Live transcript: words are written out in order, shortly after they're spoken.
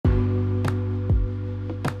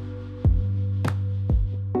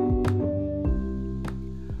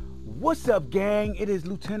What's up, gang? It is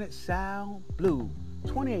Lieutenant Sal Blue,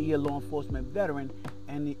 28-year law enforcement veteran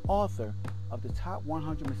and the author of the top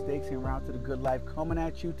 100 mistakes en route to the good life, coming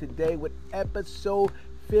at you today with episode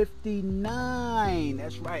 59.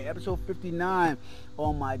 That's right, episode 59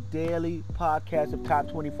 on my daily podcast of top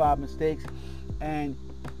 25 mistakes. And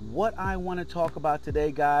what I want to talk about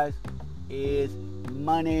today, guys, is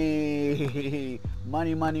money.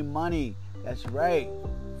 Money. That's right.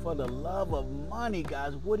 For the love of money,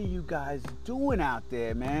 guys, what are you guys doing out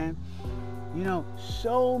there, man? You know,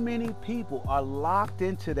 so many people are locked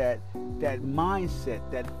into that mindset,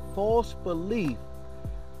 that false belief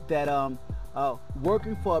that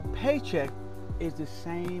working for a paycheck is the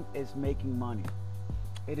same as making money.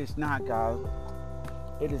 It is not, guys.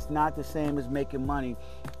 It is not the same as making money.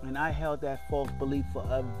 And I held that false belief for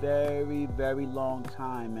a very, very long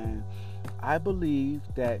time, man. I believe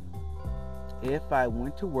that if I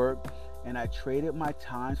went to work and I traded my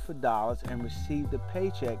times for dollars and received a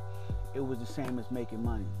paycheck, it was the same as making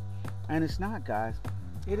money. And it's not, guys.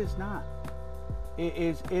 It is not.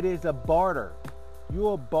 It is a barter. You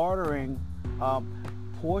are bartering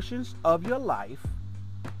portions of your life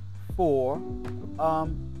for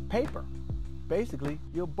paper. Basically,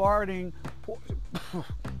 you're bartering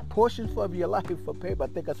portions of your life for paper. I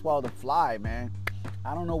think I swallowed a fly, man.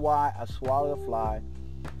 I don't know why I swallowed a fly,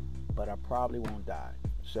 but I probably won't die.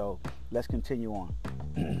 So let's continue on.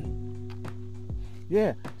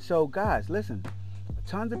 Yeah, so guys, listen.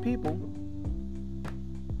 Tons of people.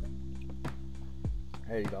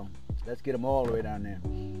 There you go. Let's get them all the way down there.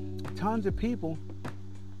 Tons of people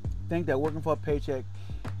think that working for a paycheck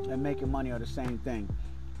and making money are the same thing.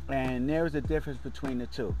 And there is a difference between the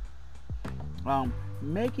two.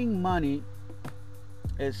 Making money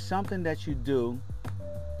is something that you do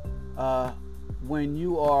when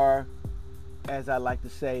you are, as I like to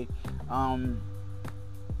say,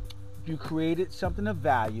 you created something of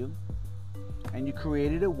value, and you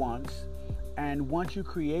created it once, and once you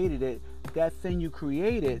created it, that thing you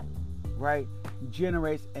created, right,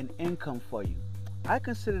 generates an income for you. I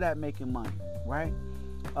consider that making money, right?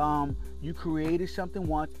 You created something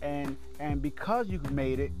once, and because you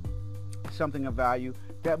made it something of value,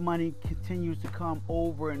 that money continues to come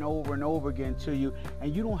over and over and over again to you,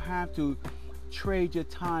 and you don't have to trade your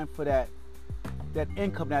time for that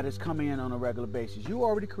income that is coming in on a regular basis. You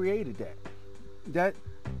already created that. That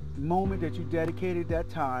moment that you dedicated that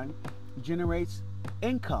time generates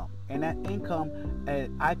income, and that income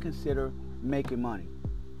I consider making money,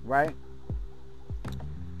 right?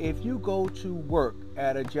 If you go to work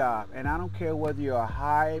at a job, and I don't care whether you're a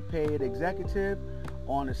high-paid executive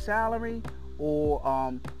on a salary or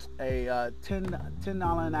a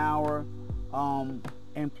 $10 an hour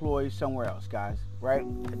employee somewhere else, guys, right?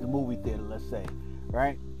 At the movie theater, let's say,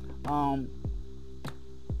 right?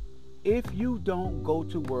 If you don't go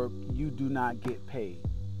to work, you do not get paid,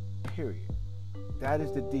 period. That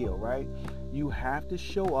is the deal, right? You have to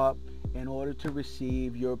show up in order to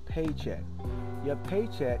receive your paycheck. Your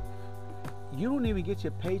paycheck, you don't even get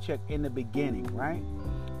your paycheck in the beginning, right?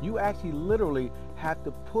 You actually literally have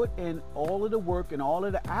to put in all of the work and all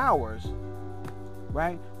of the hours,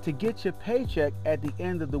 right, to get your paycheck at the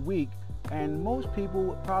end of the week. And most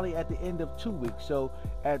people probably at the end of 2 weeks. So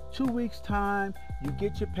at 2 weeks time, you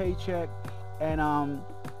get your paycheck, and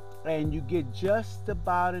you get just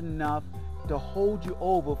about enough to hold you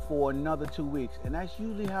over for another 2 weeks. And that's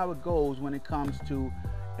usually how it goes when it comes to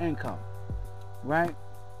income, right?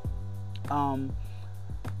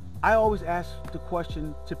 I always ask the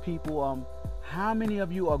question to people, how many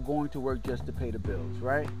of you are going to work just to pay the bills,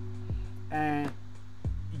 right? And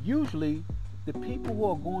usually the people who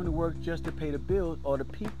are going to work just to pay the bills are the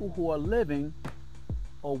people who are living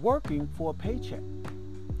or working for a paycheck,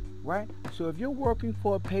 right? So if you're working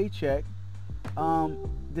for a paycheck,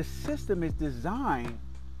 the system is designed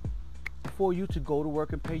for you to go to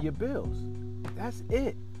work and pay your bills. That's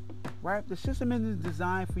it, right? The system isn't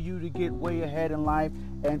designed for you to get way ahead in life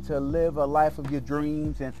and to live a life of your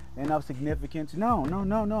dreams and of significance. No.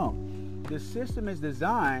 The system is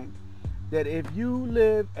designed that if you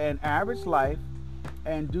live an average life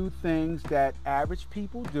and do things that average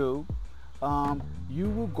people do, you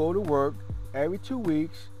will go to work every 2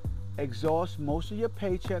 weeks, exhaust most of your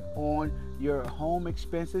paycheck on your home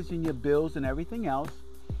expenses and your bills and everything else,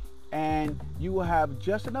 and you will have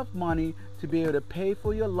just enough money to be able to pay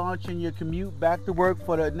for your lunch and your commute back to work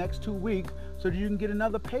for the next 2 weeks so that you can get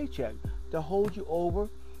another paycheck to hold you over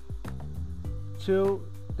till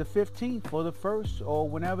the 15th or the 1st or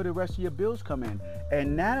whenever the rest of your bills come in.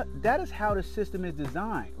 And that is how the system is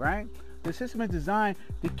designed, right? The system is designed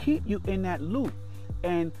to keep you in that loop.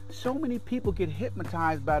 And so many people get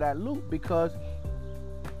hypnotized by that loop because,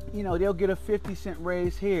 they'll get a 50-cent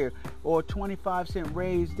raise here, or a 25-cent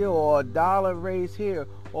raise there, or a dollar raise here,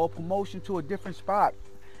 or a promotion to a different spot.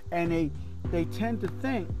 And they tend to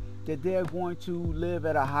think that they're going to live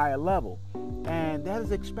at a higher level. And that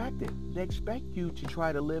is expected. They expect you to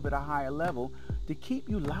try to live at a higher level to keep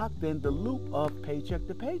you locked in the loop of paycheck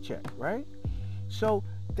to paycheck, right? So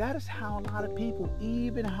that is how a lot of people,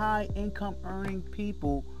 even high income earning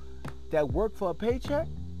people that work for a paycheck,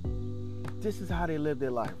 this is how they live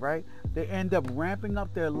their life, right? They end up ramping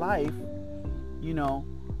up their life,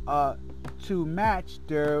 to match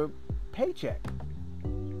their paycheck.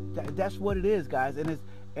 That's what it is, guys. And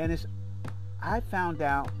it's I found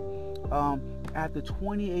out after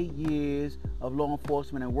 28 years of law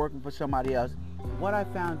enforcement and working for somebody else, what I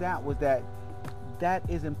found out was that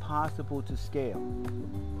is impossible to scale.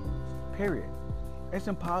 Period. It's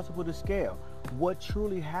impossible to scale. What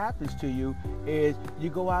truly happens to you is you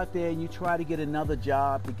go out there and you try to get another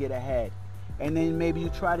job to get ahead. And then maybe you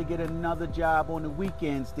try to get another job on the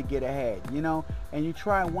weekends to get ahead, and you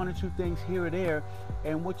try one or two things here or there.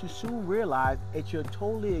 And what you soon realize is you're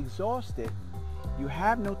totally exhausted. You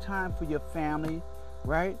have no time for your family,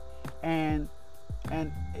 right? And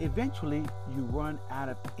eventually you run out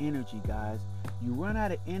of energy, guys. You run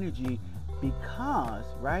out of energy because,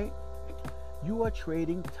 right, you are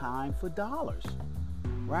trading time for dollars,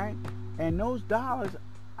 right? And those dollars,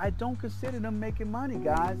 I don't consider them making money,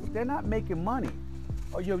 guys. They're not making money.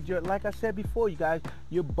 Or you're like I said before, you guys,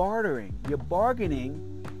 you're bartering, you're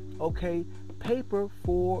bargaining, okay, paper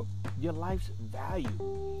for your life's value.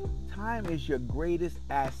 Time is your greatest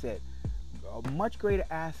asset, a much greater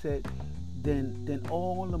asset than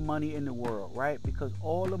all the money in the world, right? Because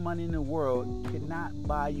all the money in the world cannot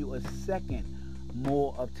buy you a second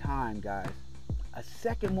more of time, guys. A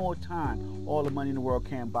second more time, all the money in the world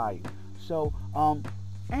can't buy you. So,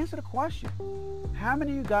 answer the question. How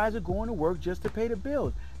many of you guys are going to work just to pay the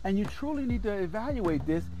bills? And you truly need to evaluate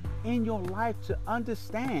this in your life to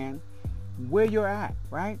understand where you're at,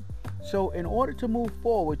 right? So in order to move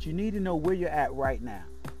forward, you need to know where you're at right now.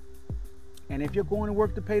 And if you're going to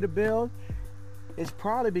work to pay the bills, it's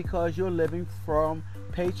probably because you're living from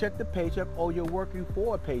paycheck to paycheck, or you're working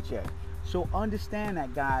for a paycheck. So understand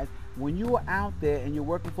that, guys. When you are out there and you're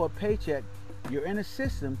working for a paycheck, you're in a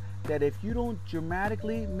system that if you don't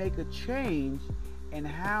dramatically make a change in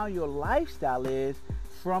how your lifestyle is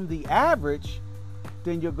from the average,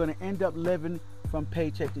 then you're going to end up living from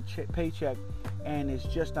paycheck to paycheck, and it's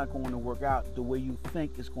just not going to work out the way you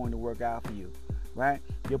think it's going to work out for you, right?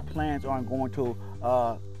 Your plans aren't going to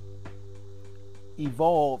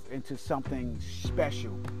evolve into something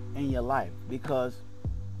special in your life, because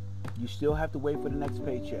you still have to wait for the next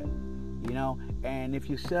paycheck, and if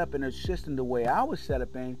you're set up in a system the way I was set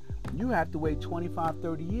up in, you have to wait 25,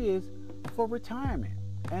 30 years for retirement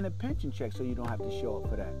and a pension check, so you don't have to show up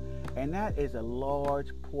for that. And that is a large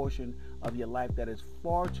portion of your life that is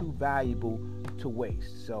far too valuable to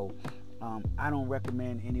waste. So I don't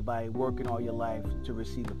recommend anybody working all your life to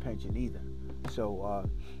receive a pension either. So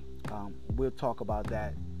we'll talk about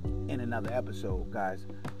that in another episode, guys.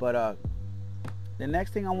 But the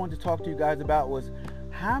next thing I wanted to talk to you guys about was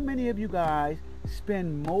how many of you guys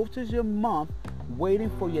spend most of your month waiting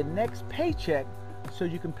for your next paycheck so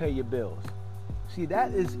you can pay your bills. See,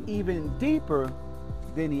 that is even deeper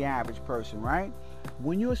than the average person, right?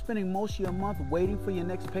 When you're spending most of your month waiting for your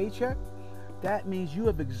next paycheck, that means you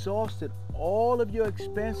have exhausted all of your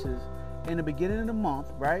expenses in the beginning of the month,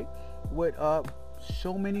 right? With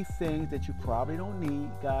so many things that you probably don't need,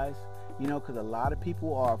 guys, because a lot of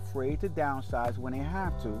people are afraid to downsize when they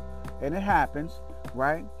have to, and it happens,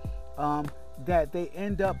 right? That they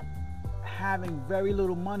end up having very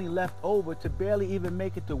little money left over to barely even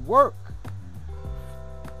make it to work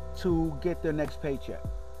to get their next paycheck.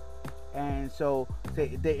 And so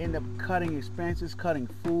they end up cutting expenses, cutting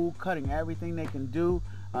food, cutting everything they can do.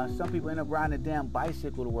 Some people end up riding a damn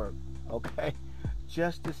bicycle to work, okay,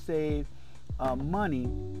 just to save money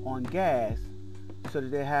on gas, so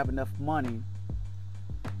that they have enough money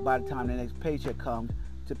by the time the next paycheck comes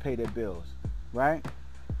to pay their bills, right?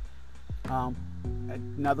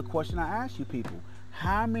 Another question I ask you people: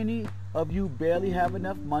 how many of you barely have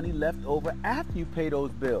enough money left over after you pay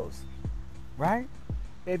those bills, right?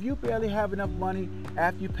 If you barely have enough money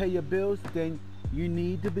after you pay your bills, then you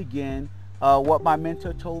need to begin what my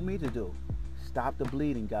mentor told me to do. Stop the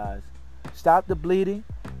bleeding, guys. Stop the bleeding,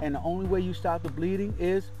 and the only way you stop the bleeding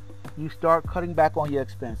is you start cutting back on your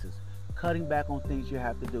expenses, cutting back on things you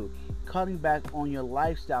have to do, cutting back on your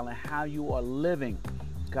lifestyle and how you are living,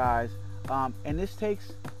 guys. And this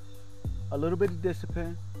takes a little bit of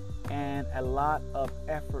discipline and a lot of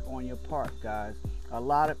effort on your part, guys. A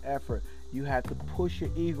lot of effort. You have to push your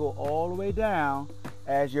ego all the way down,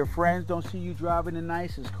 as your friends don't see you driving the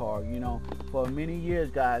nicest car. For many years,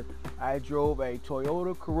 guys, I drove a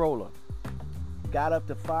Toyota Corolla. Got up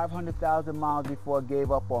to 500,000 miles before it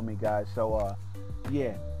gave up on me, guys. So,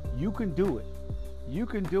 yeah, you can do it. You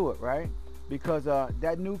can do it, right? Because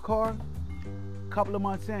that new car, a couple of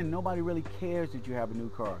months in, nobody really cares that you have a new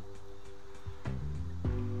car.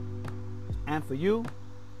 And for you,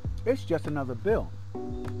 it's just another bill.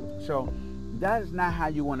 So that is not how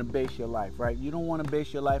you want to base your life, right? You don't want to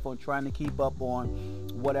base your life on trying to keep up on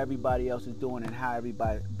what everybody else is doing and how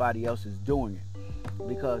everybody else is doing it,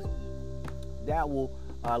 because that will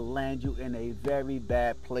land you in a very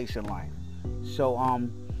bad place in life. So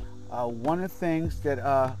one of the things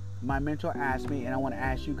that my mentor asked me, and I want to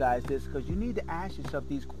ask you guys this, because you need to ask yourself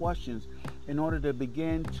these questions in order to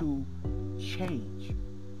begin to change,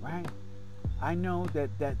 right? I know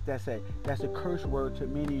that's a curse word to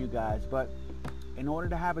many of you guys, but in order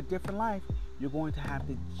to have a different life, you're going to have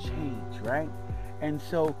to change, right? And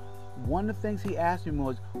so one of the things he asked me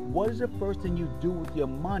was, what is the first thing you do with your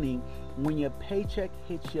money when your paycheck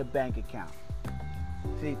hits your bank account?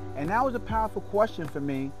 See, and that was a powerful question for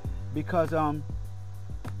me, because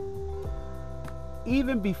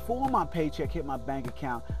even before my paycheck hit my bank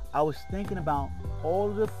account, I was thinking about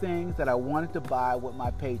all of the things that I wanted to buy with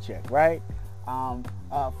my paycheck, right?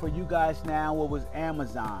 For you guys now, it was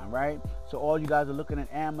Amazon, right? So all you guys are looking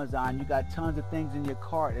at Amazon. You got tons of things in your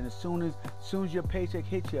cart, and as soon as your paycheck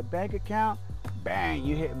hits your bank account, bang,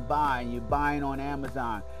 you're hitting buy, and you're buying on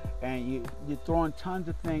Amazon, and you're throwing tons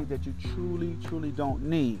of things that you truly don't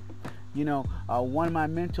need. One of my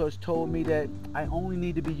mentors told me that I only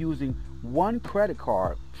need to be using one credit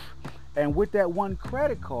card, and with that one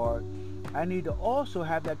credit card, I need to also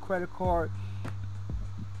have that credit card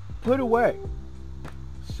put away,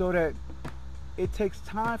 so that it takes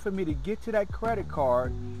time for me to get to that credit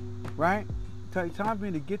card, right? It takes time for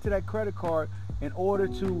me to get to that credit card in order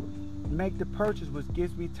to make the purchase, which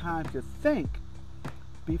gives me time to think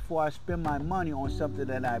before I spend my money on something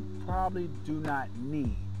that I probably do not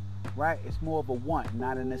need, right? It's more of a want,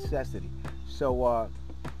 not a necessity. So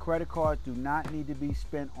credit cards do not need to be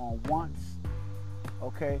spent on wants,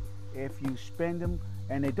 okay? If you spend them,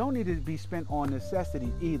 and they don't need to be spent on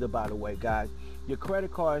necessities either, by the way, guys. Your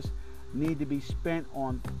credit cards need to be spent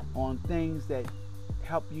on things that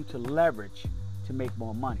help you to leverage to make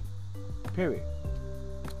more money, period.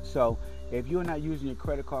 So if you're not using your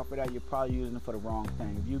credit card for that, you're probably using it for the wrong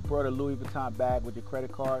thing. If you brought a Louis Vuitton bag with your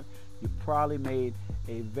credit card, you probably made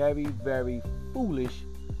a very, very foolish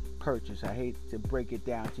purchase. I hate to break it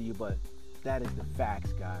down to you, but that is the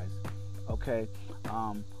facts, guys. Okay?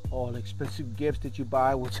 All the expensive gifts that you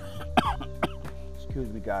buy, which excuse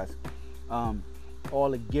me, guys, all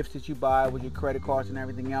the gifts that you buy with your credit cards and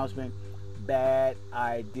everything else, man, bad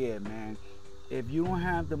idea, man. If you don't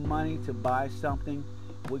have the money to buy something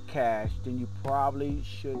with cash, then you probably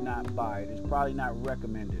should not buy it. It's probably not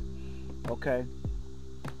recommended. Okay?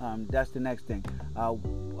 That's the next thing.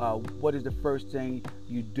 What is the first thing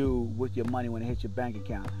you do with your money when it hits your bank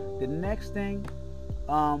account? The next thing,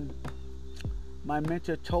 my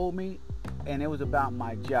mentor told me, and it was about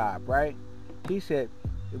my job, right? He said,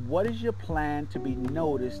 what is your plan to be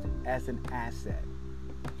noticed as an asset,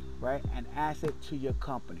 right? An asset to your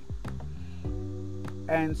company.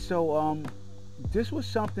 And so this was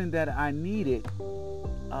something that I needed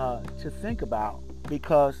to think about,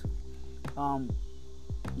 because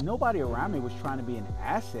nobody around me was trying to be an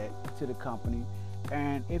asset to the company.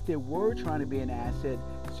 And if they were trying to be an asset,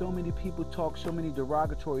 so many people talk so many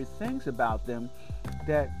derogatory things about them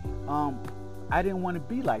that I didn't want to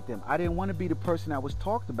be like them. I didn't want to be the person that was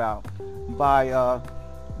talked about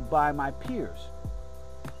by my peers.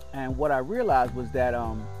 And what I realized was that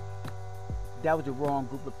that was the wrong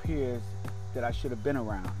group of peers that I should have been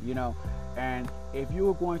around, And if you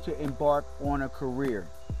were going to embark on a career,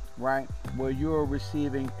 right, where you're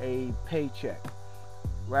receiving a paycheck,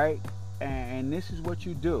 right, and this is what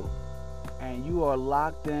you do, and you are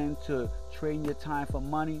locked into trading your time for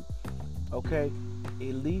money, okay,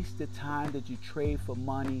 at least the time that you trade for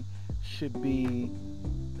money should be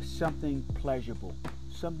something pleasurable,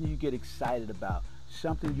 something you get excited about,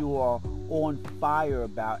 something you are on fire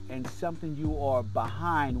about, and something you are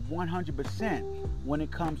behind 100% when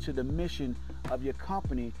it comes to the mission of your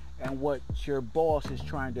company and what your boss is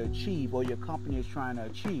trying to achieve or your company is trying to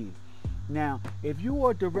achieve. Now, if you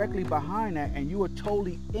are directly behind that and you are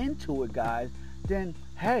totally into it, guys, then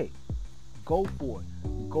hey, go for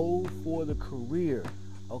it. Go for the career.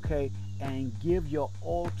 okay, and give your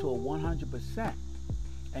all to a 100%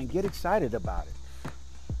 and get excited about it,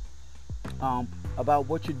 about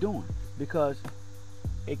what you're doing, because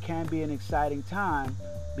it can be an exciting time,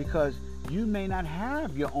 because you may not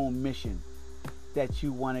have your own mission that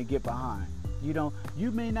you want to get behind.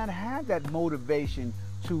 You may not have that motivation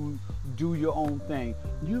to do your own thing.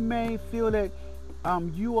 You may feel that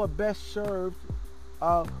you are best served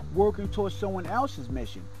working towards someone else's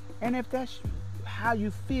mission. And if that's how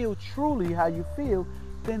you feel, truly how you feel,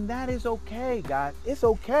 then that is okay, guys. It's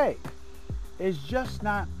okay. It's just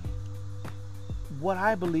not what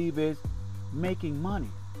I believe is making money.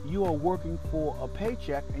 You are working for a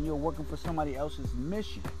paycheck and you're working for somebody else's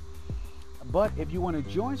mission. But if you want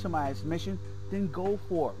to join somebody's mission, then go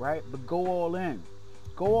for it, right? But go all in.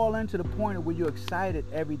 Go all in to the point where you're excited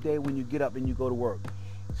every day when you get up and you go to work.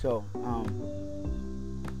 So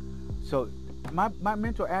my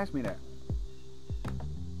mentor asked me that.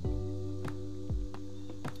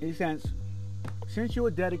 He says, since you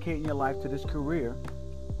are dedicating your life to this career,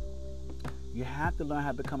 you have to learn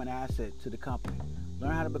how to become an asset to the company.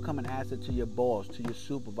 Learn how to become an asset to your boss, to your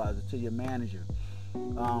supervisor, to your manager.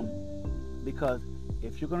 Because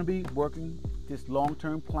if you're going to be working this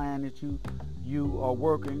long-term plan that you are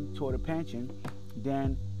working toward a pension,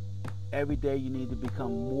 then every day you need to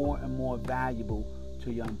become more and more valuable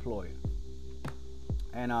to your employer.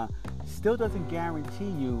 And still doesn't guarantee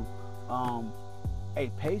you a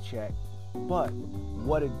paycheck, but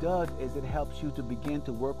what it does is it helps you to begin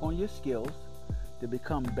to work on your skills, to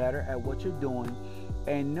become better at what you're doing.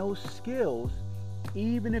 And those skills,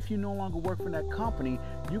 even if you no longer work for that company,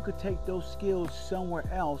 you could take those skills somewhere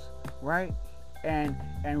else, right? And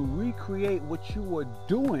recreate what you were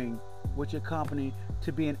doing with your company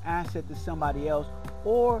to be an asset to somebody else,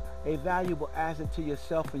 or a valuable asset to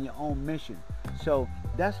yourself and your own mission. So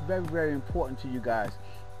that's very, very important to you guys,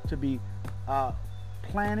 to be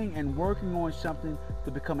planning and working on something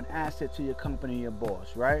to become an asset to your company and your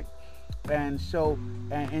boss, right? And so,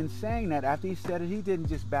 and in saying that, after he said it, he didn't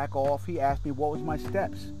just back off. He asked me what was my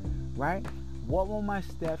steps, right? What were my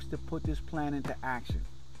steps to put this plan into action?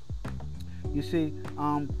 You see,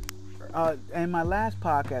 in my last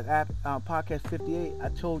podcast, podcast 58, I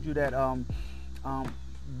told you that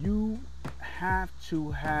you have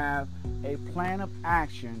to have a plan of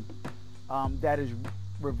action that is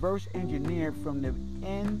reverse engineered from the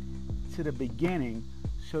end to the beginning,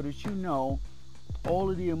 so that you know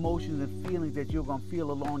all of the emotions and feelings that you're going to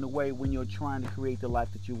feel along the way when you're trying to create the life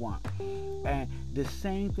that you want. And the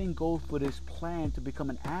same thing goes for this plan to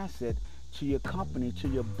become an asset to your company, to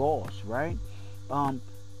your boss, right?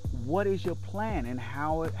 What is your plan, and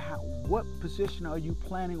what position are you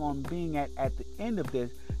planning on being at the end of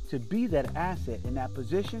this to be that asset in that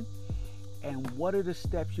position? And what are the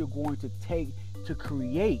steps you're going to take to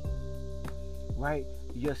create, right,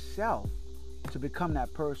 yourself to become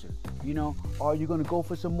that person? Are you going to go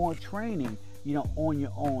for some more training, on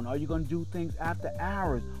your own? Are you going to do things after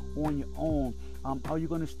hours on your own? Are you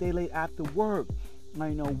going to stay late after work?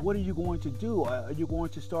 What are you going to do? Are you going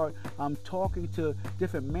to start talking to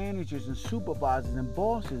different managers and supervisors and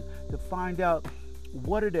bosses to find out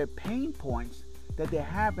what are their pain points that they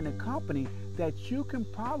have in a company, that you can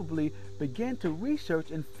probably begin to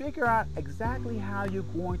research and figure out exactly how you're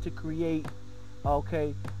going to create,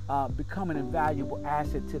 become an invaluable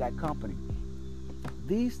asset to that company.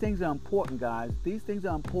 These things are important, guys. These things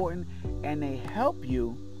are important, and they help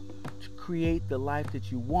you to create the life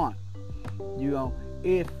that you want.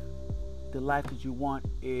 If the life that you want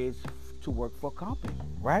is to work for a company,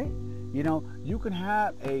 right? You can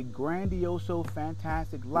have a grandioso,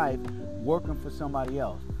 fantastic life working for somebody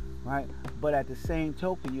else, right? But at the same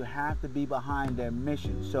token, you have to be behind their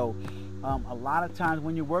mission. So a lot of times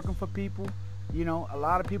when you're working for people, a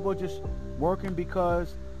lot of people are just working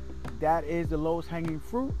because that is the lowest hanging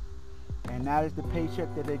fruit, and that is the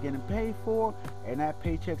paycheck that they're getting paid for, and that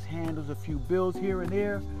paycheck handles a few bills here and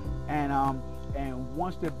there, and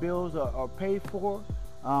once their bills are paid for,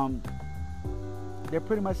 they're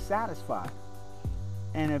pretty much satisfied.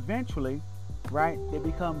 And eventually, right, they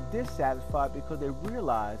become dissatisfied because they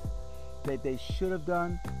realize that they should have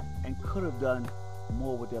done and could have done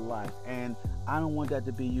more with their lives. And I don't want that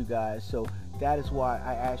to be you guys. So that is why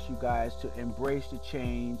I ask you guys to embrace the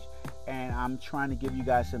change, and I'm trying to give you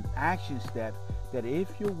guys some action steps that if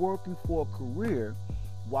you're working for a career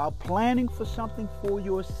while planning for something for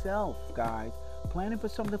yourself, guys, planning for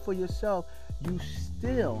something for yourself, you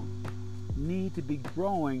still need to be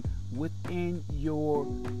growing within your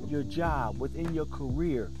job, within your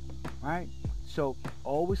career, right? So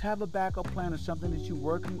always have a backup plan of something that you're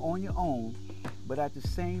working on your own, but at the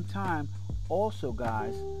same time, also,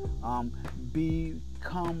 guys,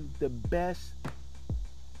 become the best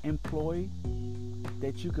employee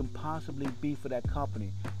that you can possibly be for that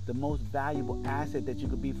company, the most valuable asset that you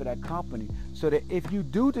could be for that company, so that if you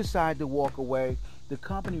do decide to walk away, the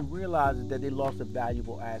company realizes that they lost a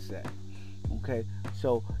valuable asset. Okay,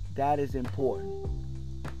 so that is important.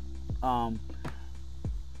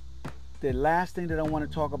 The last thing that I want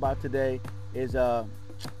to talk about today is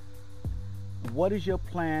what is your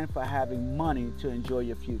plan for having money to enjoy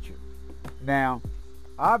your future? Now,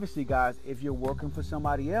 obviously, guys, if you're working for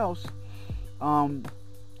somebody else,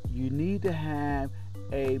 you need to have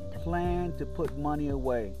a plan to put money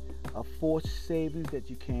away, a forced savings that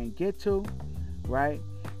you can't get to, right?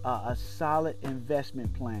 A solid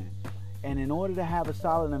investment plan. And in order to have a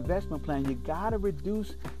solid investment plan, you got to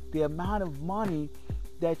reduce the amount of money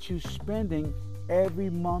that you're spending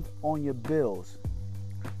every month on your bills.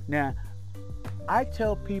 Now, I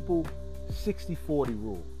tell people 60-40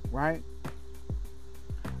 rule, right?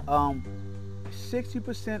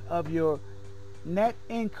 60% of your net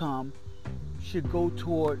income should go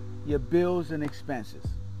toward your bills and expenses,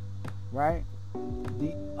 right?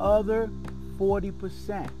 The other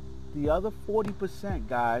 40%,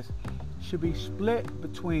 guys, should be split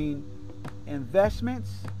between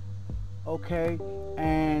investments, okay,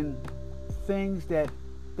 and things that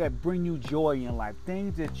bring you joy in life,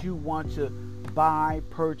 things that you want to buy,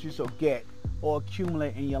 purchase, or get, or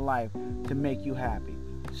accumulate in your life to make you happy.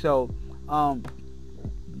 So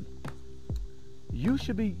you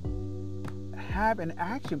should have an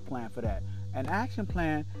action plan for that, an action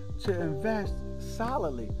plan to invest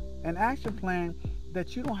solidly, an action plan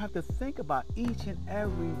that you don't have to think about each and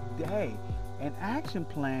every day, an action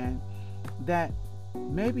plan that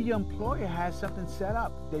maybe your employer has something set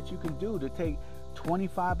up that you can do to take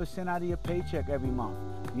 25% out of your paycheck every month,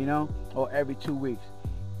 or every 2 weeks.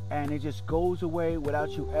 And it just goes away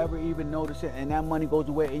without you ever even noticing, and that money goes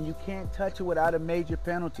away, and you can't touch it without a major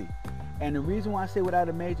penalty. And the reason why I say without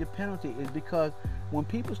a major penalty is because when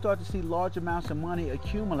people start to see large amounts of money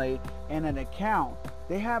accumulate in an account,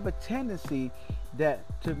 they have a tendency to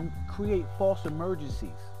create false emergencies,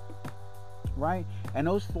 right? And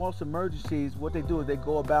those false emergencies, what they do is they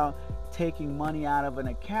go about taking money out of an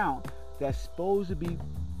account that's supposed to be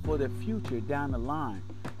for the future down the line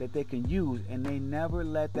that they can use, and they never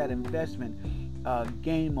let that investment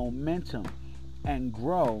gain momentum and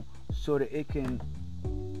grow so that it can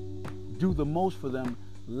do the most for them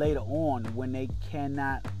later on when they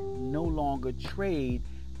cannot no longer trade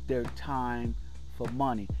their time for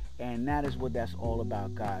money. And that is what that's all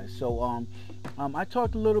about, guys. So I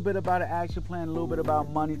talked a little bit about an action plan, a little bit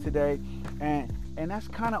about money today, and that's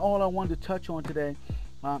kind of all I wanted to touch on today.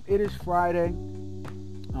 It is Friday,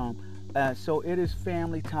 so it is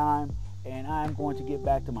family time, and I'm going to get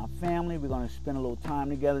back to my family. We're going to spend a little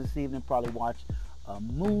time together this evening, probably watch a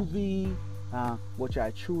movie, which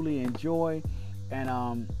I truly enjoy, and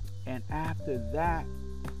after that,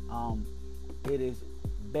 it is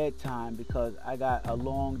bedtime because I got a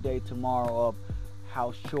long day tomorrow of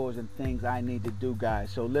house chores and things I need to do, guys.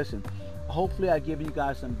 So listen, hopefully I give you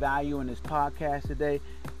guys some value in this podcast today.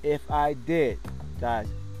 If I did, guys,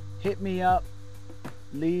 hit me up,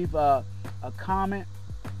 leave a comment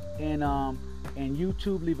in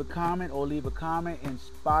YouTube, leave a comment, or leave a comment in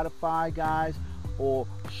Spotify, guys, or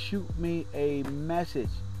shoot me a message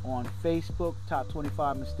on Facebook, Top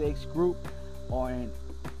 25 Mistakes group, or in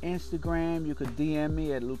Instagram. You could DM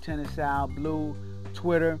me at Lieutenant Sal Blue.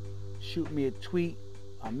 Twitter, shoot me a tweet,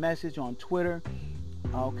 a message on Twitter,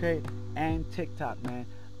 okay, and TikTok, man.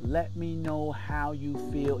 Let me know how you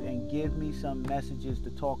feel and give me some messages to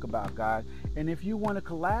talk about, guys. And if you want to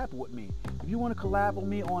collab with me, on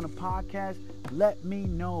a podcast, let me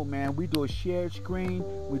know, man. We do a shared screen,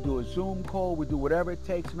 we do a Zoom call, we do whatever it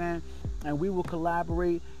takes, man, and we will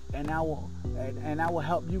collaborate. And I will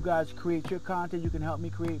help you guys create your content. You can help me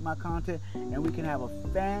create my content, and we can have a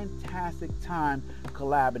fantastic time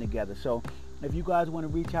collabing together. So if you guys want to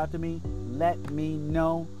reach out to me, let me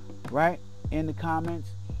know, right, in the comments.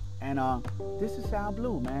 And this is Sal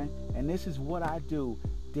Blue, man, and this is what I do.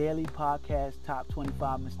 Daily podcast, Top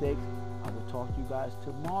 25 Mistakes. I will talk to you guys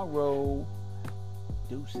tomorrow.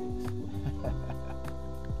 Deuces.